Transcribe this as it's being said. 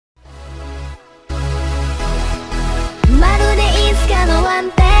ワ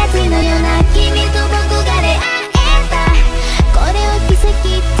ンページのような君と僕が出会えたこれを奇跡って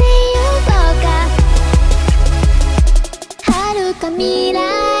言うのか遥か未来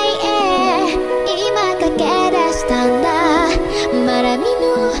へ今駆け出したんだまだ見ぬ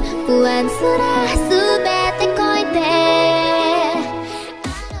不安すら全て越えて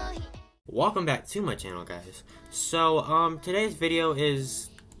Welcome back to my channel, guys. So, today's video is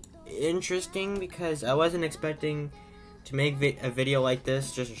interesting because I wasn't expecting to make a video like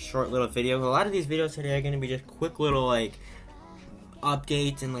this, just a short little video. A lot of these videos today are going to be just quick little, like,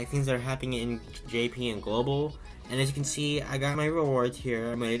 updates and, like, things that are happening in JP and Global. And as you can see, I got my rewards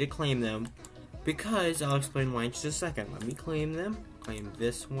here. I'm ready to claim them because I'll explain why in just a second. Let me claim them. Claim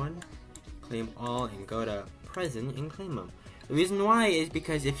this one. Claim all and go to present and claim them. The reason why is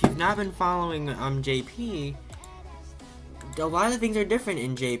because if you've not been following JP, a lot of things are different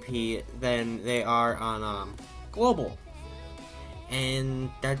in JP than they are on Global. And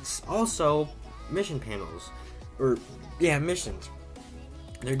that's also mission panels. Or, yeah, missions.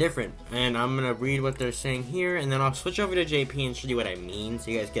 They're different. And I'm going to read what they're saying here, and then I'll switch over to JP and show you what I mean so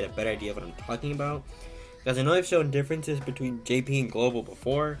you guys get a better idea of what I'm talking about. Because I know I've shown differences between JP and Global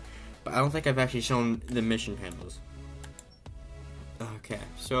before, but I don't think I've actually shown the mission panels. Okay,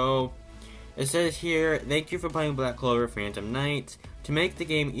 so it says here, thank you for playing Black Clover Phantom Knights. To make the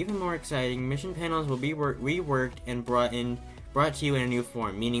game even more exciting, mission panels will be reworked and brought to you in a new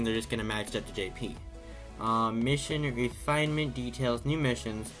form, meaning they're just going to match up to JP. Mission refinement details new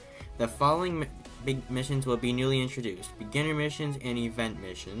missions. The following big missions will be newly introduced. Beginner missions and event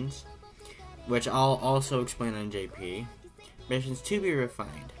missions, which I'll also explain on JP. Missions to be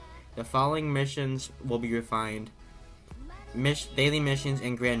refined. The following missions will be refined. Daily missions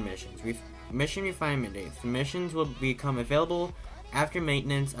and grand missions. Mission refinement dates. The missions will become available after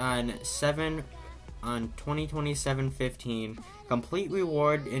maintenance on 2027-15. Complete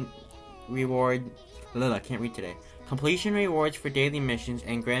I can't read today. Completion rewards for daily missions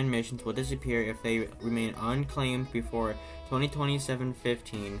and grand missions will disappear if they remain unclaimed before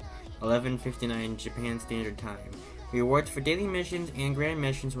 2027-15, 11:59 Japan Standard Time. Rewards for daily missions and grand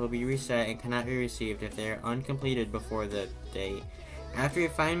missions will be reset and cannot be received if they are uncompleted before the date. After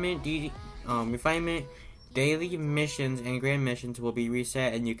refinement, daily missions and grand missions will be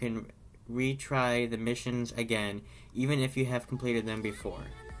reset and you can retry the missions again, even if you have completed them before.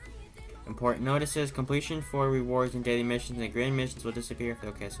 Important notices, completion for rewards and daily missions and grand missions will disappear.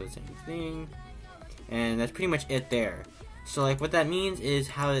 Okay, so the same thing. And that's pretty much it there. So, like, what that means is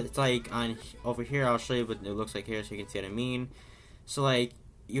how it's, like, on over here. I'll show you what it looks like here so you can see what I mean. So, like,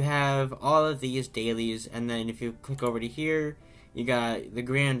 you have all of these dailies, and then if you click over to here, you got the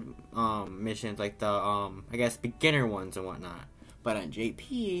grand missions, like the, I guess, beginner ones and whatnot. But on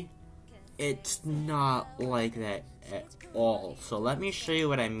JP, it's not like that at all. So, let me show you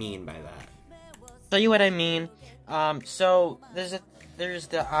what I mean by that. Show you what I mean. So, there's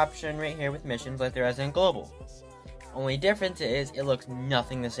the option right here with missions like there is in Global. Only difference is it looks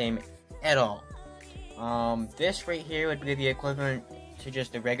nothing the same at all. This right here would be the equivalent to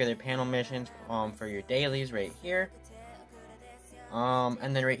just the regular panel missions for your dailies right here.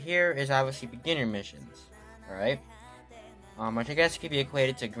 And then right here is obviously beginner missions. Alright? Which I guess could be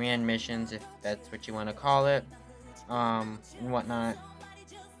equated to grand missions if that's what you want to call it. And whatnot.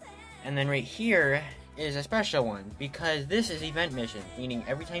 And then right here is a special one because this is event missions, meaning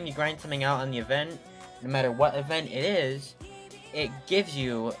every time you grind something out on the event, no matter what event it is, it gives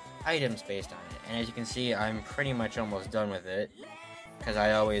you items based on it. And as you can see, I'm pretty much almost done with it, because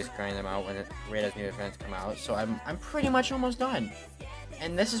I always grind them out right as new events come out. So I'm pretty much almost done.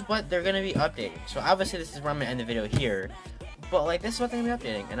 And this is what they're going to be updating. So obviously this is where I'm going to end the video here. But like, this is what they're going to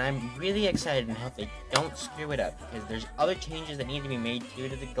be updating. And I'm really excited and hope they don't screw it up, because there's other changes that need to be made too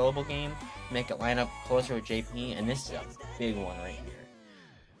to the global game to make it line up closer with JP. And this is a big one right here.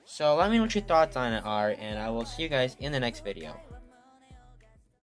 So let me know what your thoughts on it are, and I will see you guys in the next video.